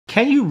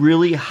Can you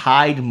really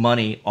hide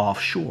money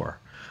offshore?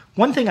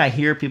 One thing I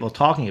hear people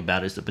talking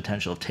about is the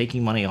potential of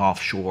taking money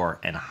offshore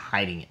and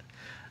hiding it.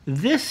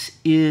 This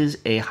is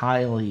a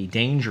highly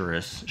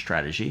dangerous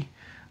strategy,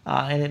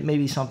 and it may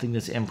be something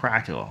that's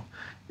impractical.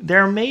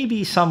 There may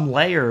be some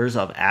layers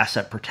of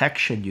asset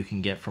protection you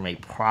can get from a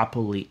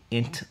properly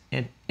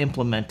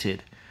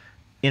implemented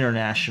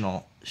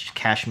international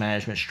cash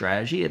management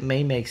strategy. It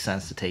may make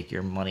sense to take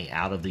your money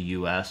out of the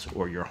US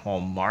or your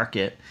home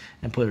market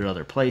and put it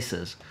other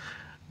places.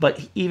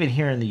 But even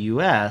here in the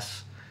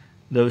US,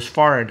 those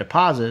foreign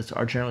deposits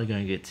are generally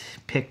going to get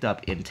picked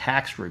up in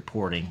tax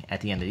reporting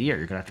at the end of the year.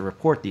 You're going to have to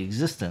report the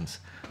existence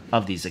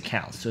of these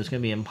accounts. So it's going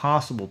to be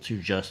impossible to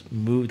just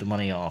move the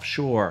money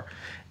offshore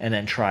and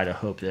then try to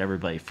hope that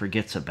everybody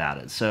forgets about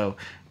it. So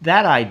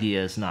that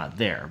idea is not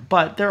there.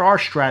 But there are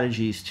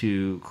strategies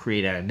to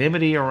create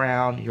anonymity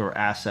around your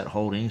asset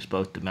holdings,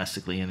 both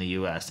domestically in the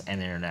US and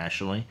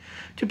internationally,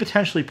 to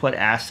potentially put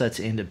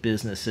assets into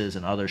businesses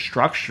and other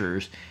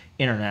structures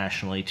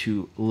internationally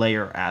to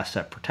layer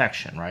asset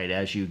protection, right?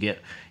 As you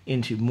get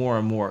into more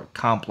and more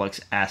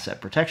complex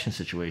asset protection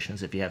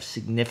situations, if you have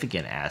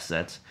significant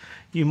assets,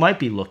 you might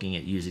be looking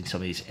at using some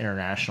of these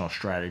international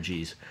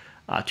strategies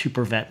to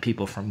prevent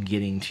people from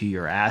getting to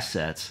your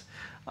assets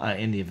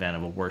in the event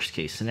of a worst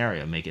case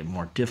scenario, make it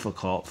more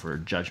difficult for a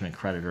judgment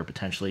creditor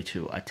potentially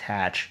to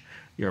attach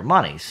your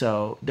money.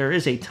 So there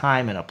is a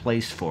time and a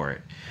place for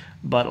it.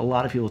 But a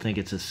lot of people think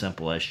it's as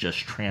simple as just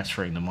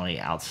transferring the money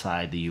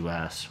outside the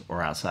US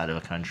or outside of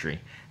a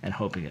country and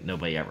hoping that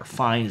nobody ever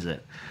finds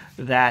it.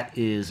 That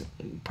is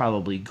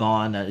probably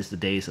gone. That is the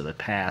days of the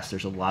past.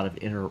 There's a lot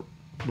of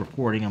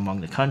inter-reporting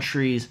among the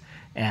countries.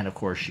 And of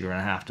course, you're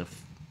going to have to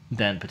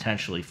then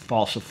potentially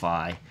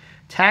falsify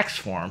tax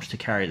forms to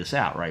carry this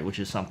out, right? Which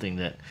is something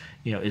that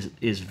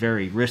is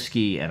very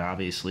risky, and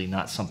obviously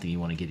not something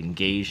you want to get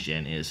engaged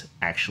in, is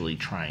actually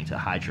trying to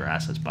hide your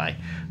assets by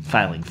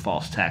filing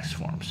false tax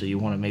forms. So you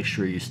want to make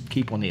sure you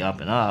keep on the up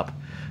and up,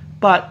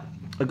 but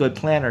a good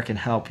planner can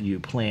help you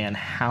plan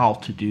how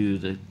to do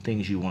the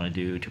things you want to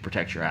do to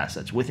protect your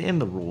assets within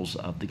the rules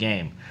of the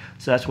game.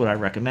 So that's what I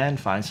recommend.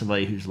 Find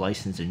somebody who's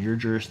licensed in your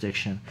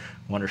jurisdiction,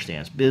 who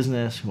understands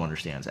business, who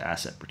understands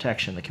asset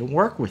protection, that can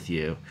work with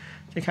you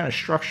to kind of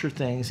structure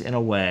things in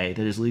a way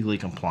that is legally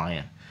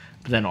compliant,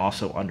 but then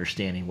also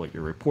understanding what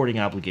your reporting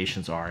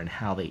obligations are and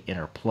how they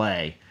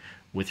interplay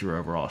with your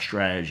overall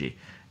strategy.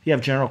 If you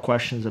have general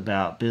questions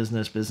about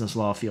business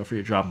law, feel free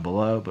to drop them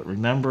below. But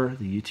remember,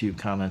 the YouTube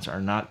comments are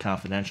not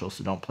confidential,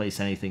 so don't place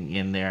anything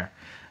in there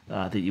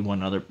that you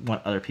want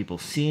other people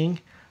seeing.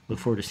 Look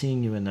forward to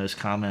seeing you in those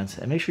comments.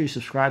 And make sure you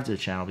subscribe to the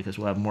channel, because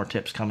we'll have more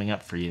tips coming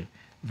up for you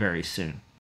very soon.